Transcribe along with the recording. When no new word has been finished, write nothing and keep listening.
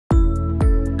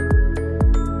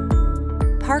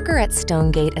Parker at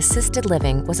Stonegate Assisted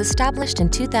Living was established in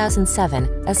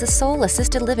 2007 as the sole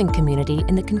assisted living community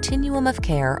in the continuum of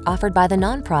care offered by the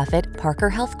nonprofit Parker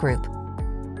Health Group.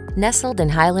 Nestled in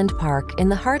Highland Park in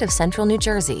the heart of central New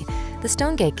Jersey, the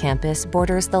Stonegate campus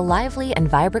borders the lively and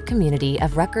vibrant community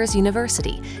of Rutgers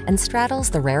University and straddles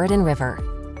the Raritan River.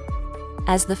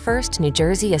 As the first New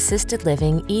Jersey assisted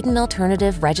living Eden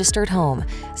Alternative registered home,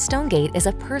 Stonegate is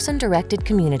a person-directed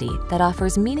community that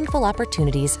offers meaningful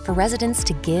opportunities for residents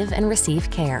to give and receive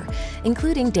care,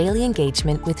 including daily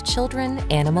engagement with children,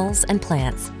 animals, and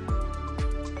plants.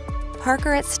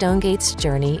 Parker at Stonegate's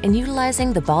journey in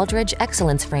utilizing the Baldrige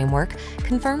Excellence Framework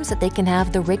confirms that they can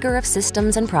have the rigor of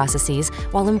systems and processes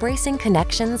while embracing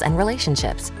connections and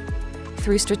relationships.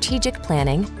 Through strategic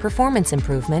planning, performance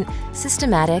improvement,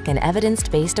 systematic and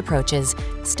evidence-based approaches,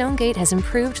 Stonegate has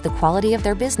improved the quality of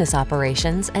their business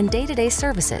operations and day-to-day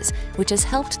services, which has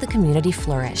helped the community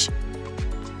flourish.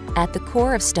 At the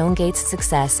core of Stonegate's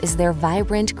success is their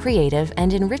vibrant, creative,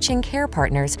 and enriching care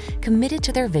partners committed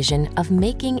to their vision of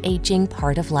making aging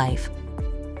part of life.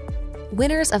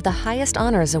 Winners of the highest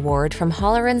honors award from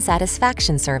Holleran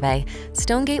Satisfaction Survey,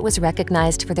 Stonegate was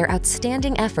recognized for their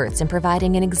outstanding efforts in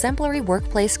providing an exemplary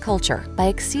workplace culture by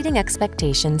exceeding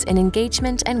expectations in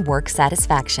engagement and work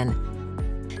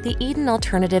satisfaction. The Eden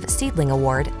Alternative Seedling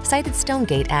Award cited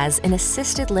Stonegate as an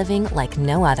assisted living like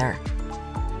no other.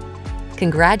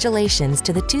 Congratulations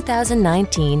to the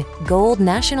 2019 Gold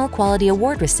National Quality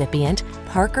Award recipient,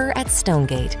 Parker at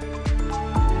Stonegate.